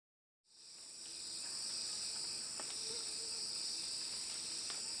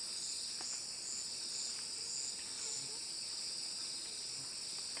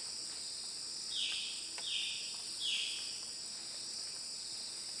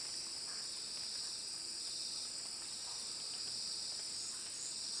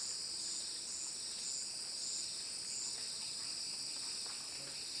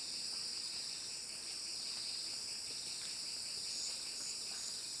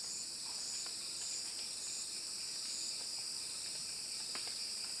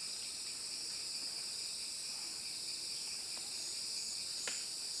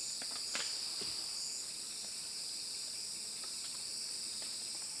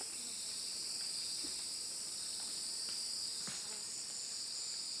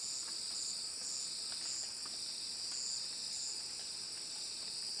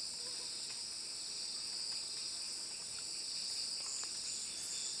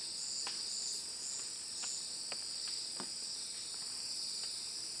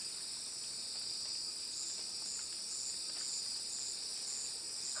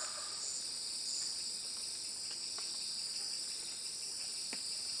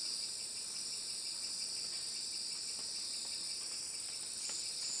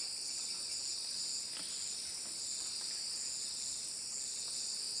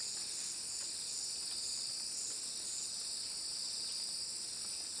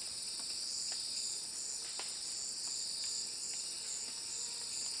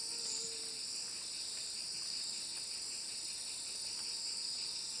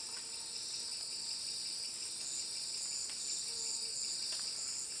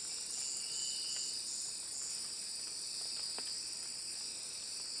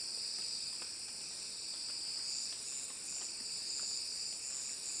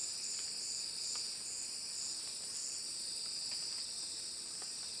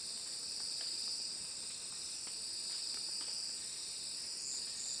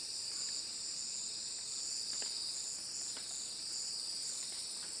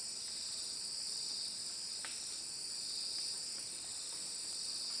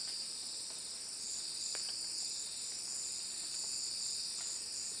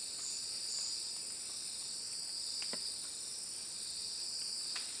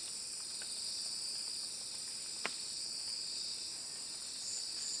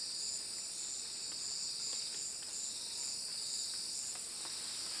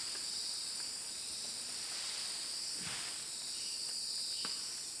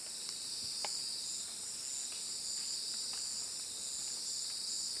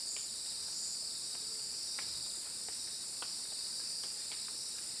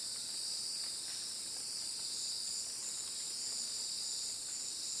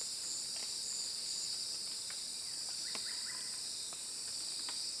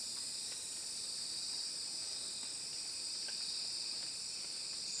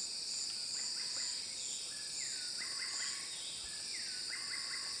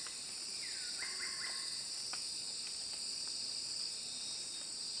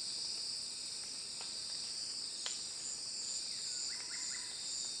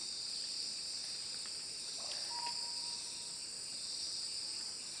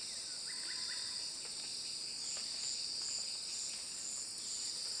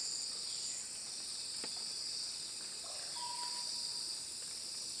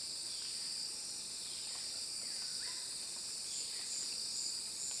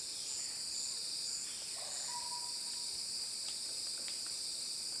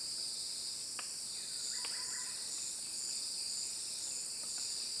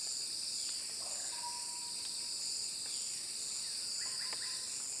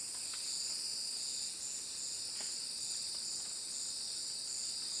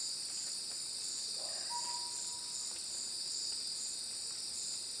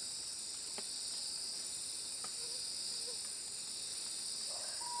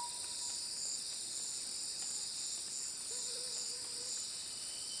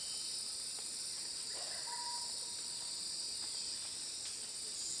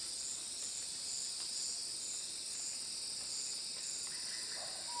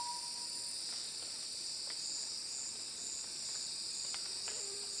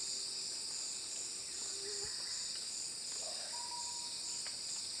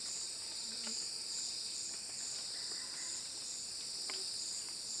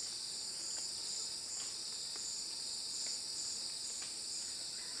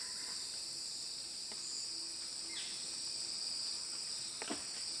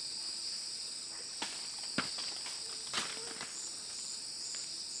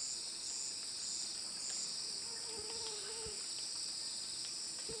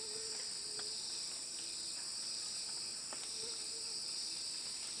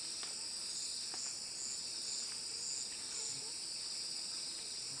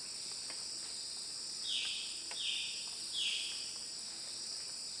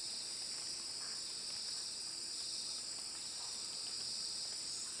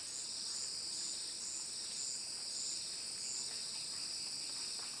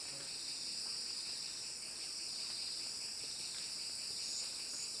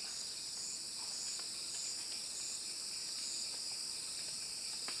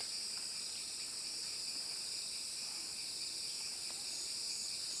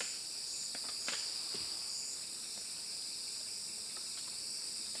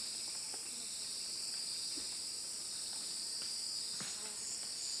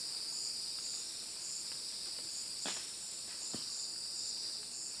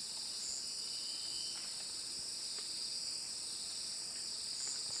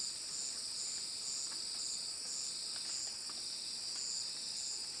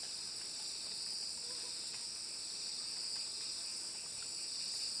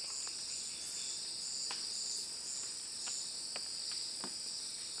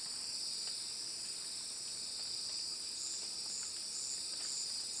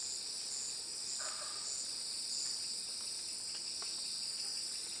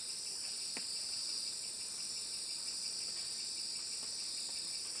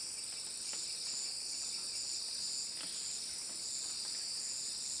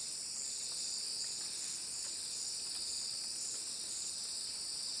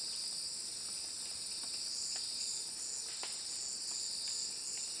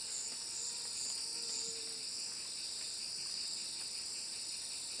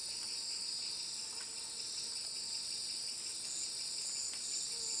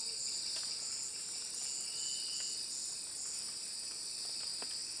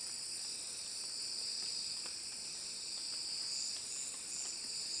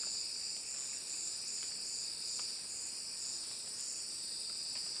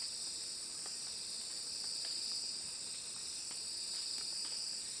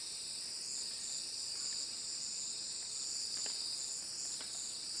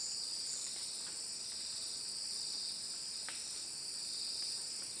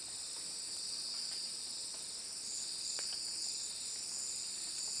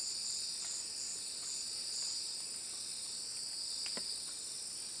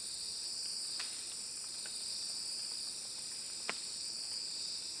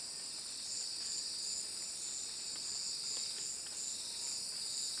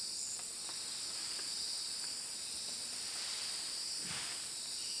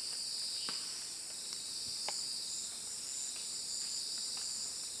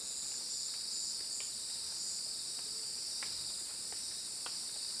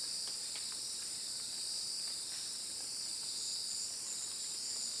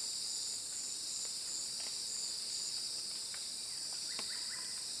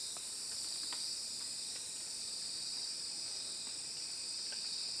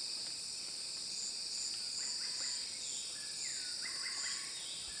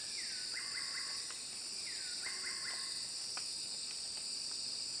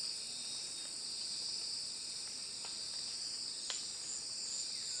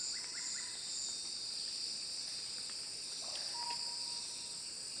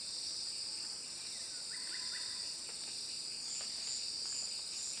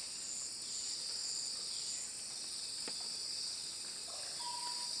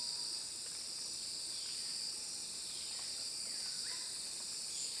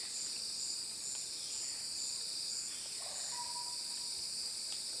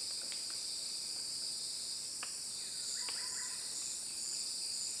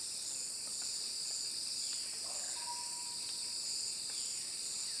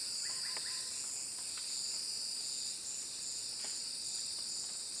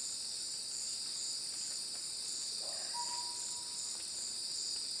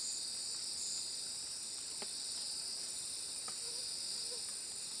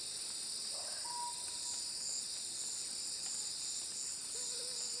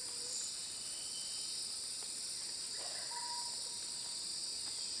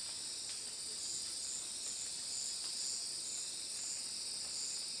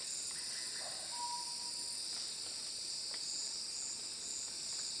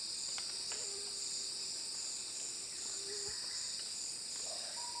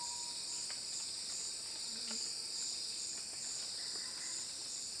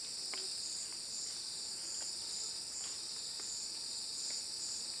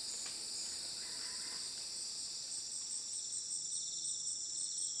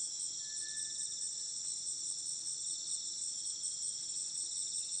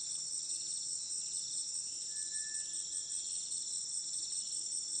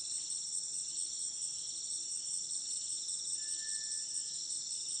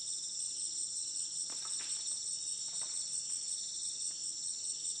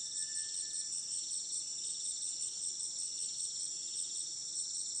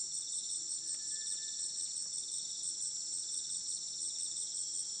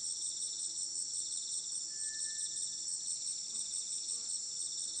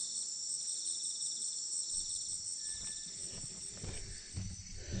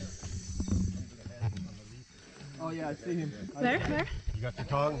yeah, I see him. Where? Where? You got the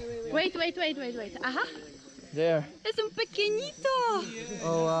tongue? Wait. Aha. There. It's un pequeñito.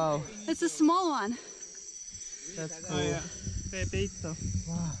 Oh wow. It's a small one. That's cool. Pepito.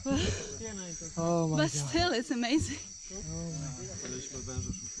 Wow. Oh my But god. still, it's amazing. Oh my god.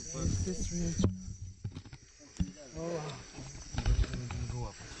 Is this real? Oh wow.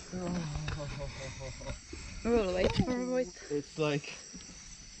 We'll wait. It's like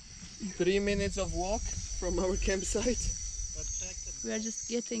 3 minutes of walk from our campsite. We are just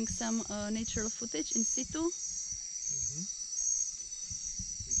getting some natural footage in situ.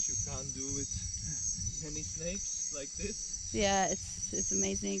 Which you can't do with many snakes like this. Yeah, it's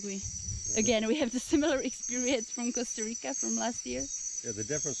amazing. We have the similar experience from Costa Rica from last year. Yeah, the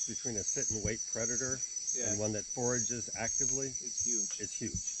difference between a sit and wait predator and one that forages actively, it's huge. It's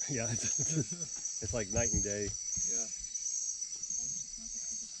huge. Yeah, it's like night and day. Yeah.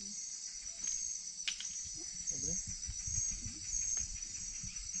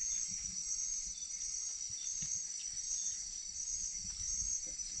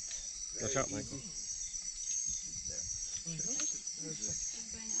 Watch out, Michael. I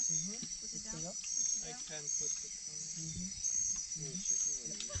can put the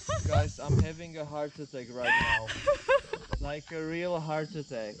Guys, I'm having a heart attack right now. Like a real heart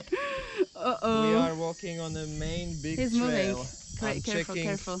attack. We are walking on the main big He's trail. moving.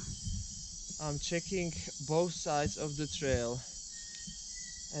 Careful. I'm checking both sides of the trail.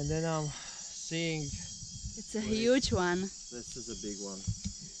 And then I'm seeing... It's a huge one. This is a big one.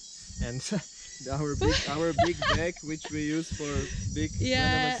 And our big bag, which we use for big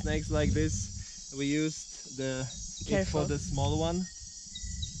venomous snakes like this, we used it for the small one.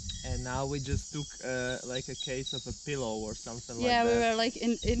 And now we just took like a case of a pillow or something like that. Yeah, we were like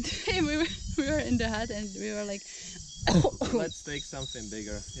we were in the hut and we were like let's take something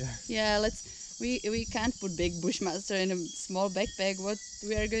bigger. Yeah, we can't put big bushmaster in a small backpack. What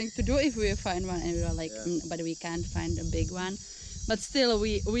we are going to do if we find one? And we were like, but we can't find a big one. But still,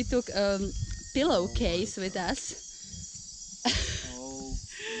 we took a pillowcase with us. Oh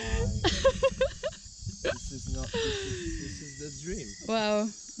my! This is the dream. Wow,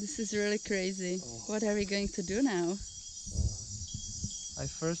 this is really crazy. What are we going to do now? I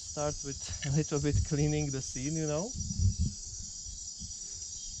first start with a little bit cleaning the scene, you know.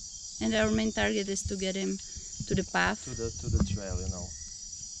 And our main target is to get him to the path. To the trail, you know.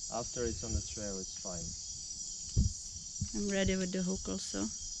 After it's on the trail, it's fine. I'm ready with the hook also.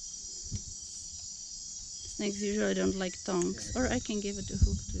 Snakes usually don't like tongs. Or I can give it the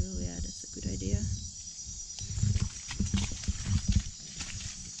hook too. Yeah, that's a good idea.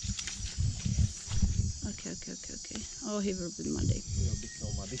 Okay. Oh, he will be muddy. He will be so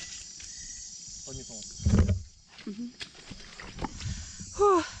muddy.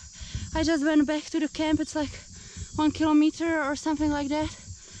 I just went back to the camp. It's like 1 kilometer or something like that.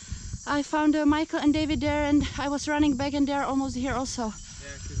 I found Michael and David there, and I was running back, and they're almost here also.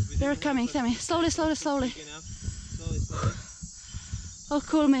 Yeah, they're coming. Tell me, slowly. Slowly. Oh,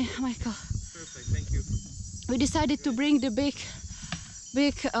 cool me, Michael. Perfect, thank you. We decided to bring the big,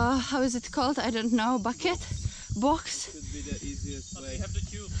 how is it called? I don't know, bucket, box. Could be the easiest way. We have the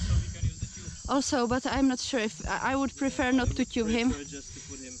tube, so we can use the tube. Also, but I'm not sure if I would prefer not to tube him. Just to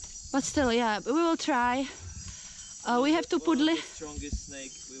put him. But still, yeah, we will try. We have to put the strongest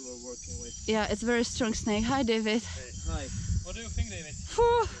snake we were working with. Yeah, it's a very strong snake. Hi, David. Hey, hi. What do you think, David?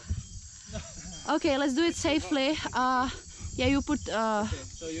 Okay, let's do it safely. Yeah, you put. Okay,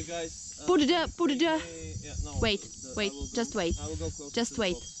 so you guys. Put the. Yeah, no, wait. Just wait. I will go close. Just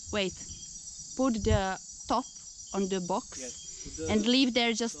wait. Put the top on the box. Yes. And leave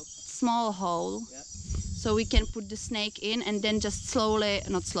there just small hole. Yeah. So we can put the snake in and then just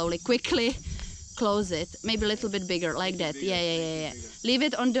quickly close it. Maybe a little bit bigger, like that. Yeah. Leave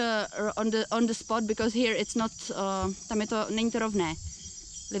it on the spot, because here it's not. Tam je to, není to rovné.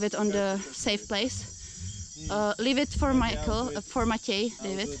 Leave it on the safe place. Leave it for Michael, for Matěj,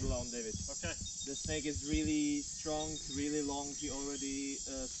 David. I'll do it alone, David. Okay. The snake is really strong, really long. He already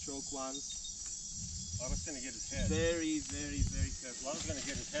stroked once. I was going to get his head. Very careful. I was going to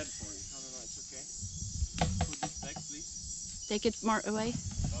get his head for you. No, it's okay. Put this back, please. Take it more away.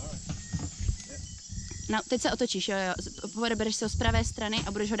 Alright. No, teď se otočíš, jo. Bereš se ho z pravé strany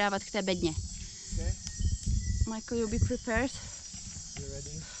a budeš ho dávat k té bedně. Okay. Michael, you'll be prepared. You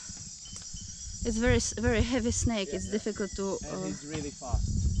ready? It's very heavy snake. It's difficult to. And he's really fast.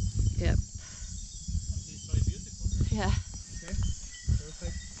 Yeah. He's very beautiful. Yeah. Okay.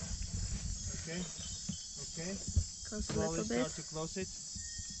 Perfect. Okay. Close a Slowly little bit. start to close it.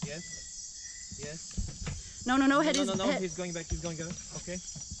 Yes. No. Head is. No. He's going back. Okay.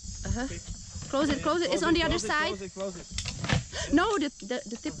 Uh-huh. Okay. Close it, close it. It's on the other side. Close it, close it. No, the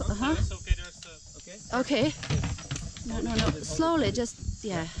tip. It's okay, there's Okay? Okay. No. Slowly, just,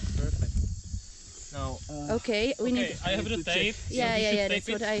 yeah. Perfect. Now, Okay, we need. I have the tape. Yeah, that's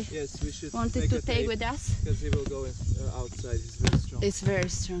what I yes, we should wanted to take with us. because he will go outside. He's very strong. It's very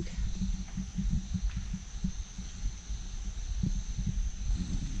strong.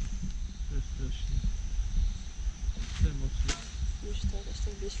 Už to ještě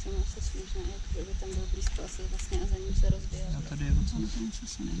blížko má se možná, jak kdyby tam byl blízko asi vlastně a za ním se rozběhl. A tady je Ono to nic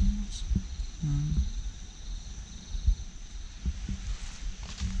asi není moc.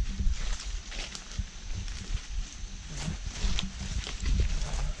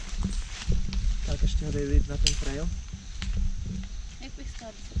 Tak ještě ho dej vidět na ten trail. Jak bych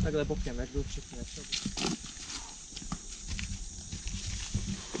stál? Takhle bokem, jak byl všichni. Jak šel.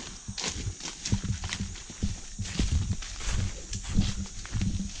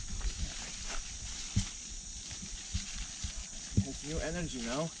 Has new energy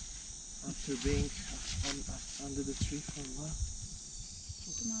now after being under the tree for a while.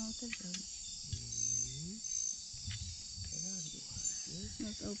 To má otevřel. It's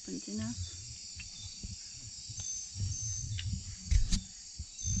not opened enough.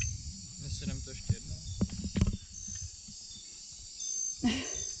 Vysedem to ještě jednou.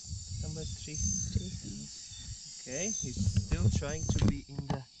 Tam bude střih. Okay, he's still trying to be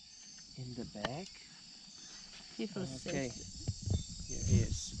in the bag. He feels Okay, safe. here he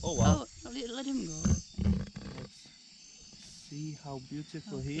is. Oh wow! Oh, let him go. Let's see how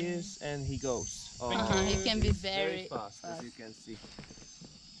beautiful he is, and he goes. Oh, He can be he's very fast, as you can see.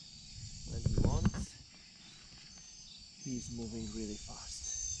 When he wants, he's moving really fast.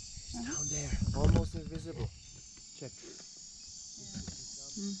 He's down there, almost invisible. Check.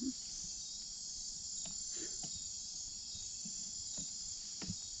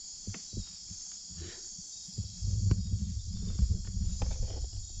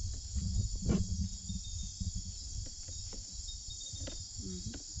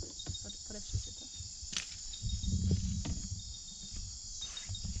 Podepři si to.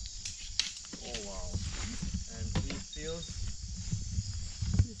 Oh wow! And he feels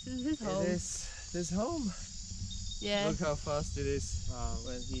This is his home. it is his home. Yeah. Look how fast it is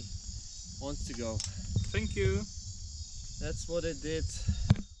when he wants to go. Thank you. That's what it did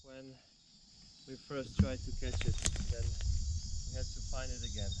when we first tried to catch it. Then we had to find it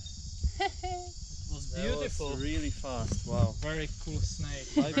again. It was That beautiful. was really fast. Wow. Very cool snake.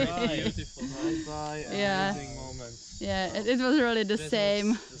 Bye Very bye. beautiful. Bye bye. Yeah. Amazing moment. Yeah, it was really the That same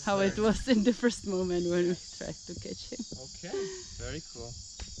was how it the was in the first moment when we tried to catch him. Okay. Very cool.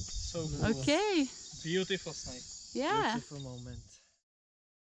 So cool. Okay. Beautiful snake. Yeah. Beautiful moment.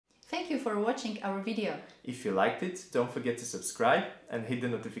 Thank you for watching our video. If you liked it, don't forget to subscribe and hit the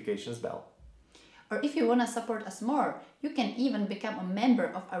notifications bell. Or if you want to support us more, you can even become a member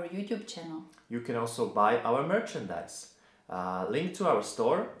of our YouTube channel. You can also buy our merchandise. Link to our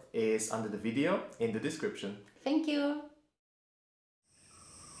store is under the video in the description. Thank you.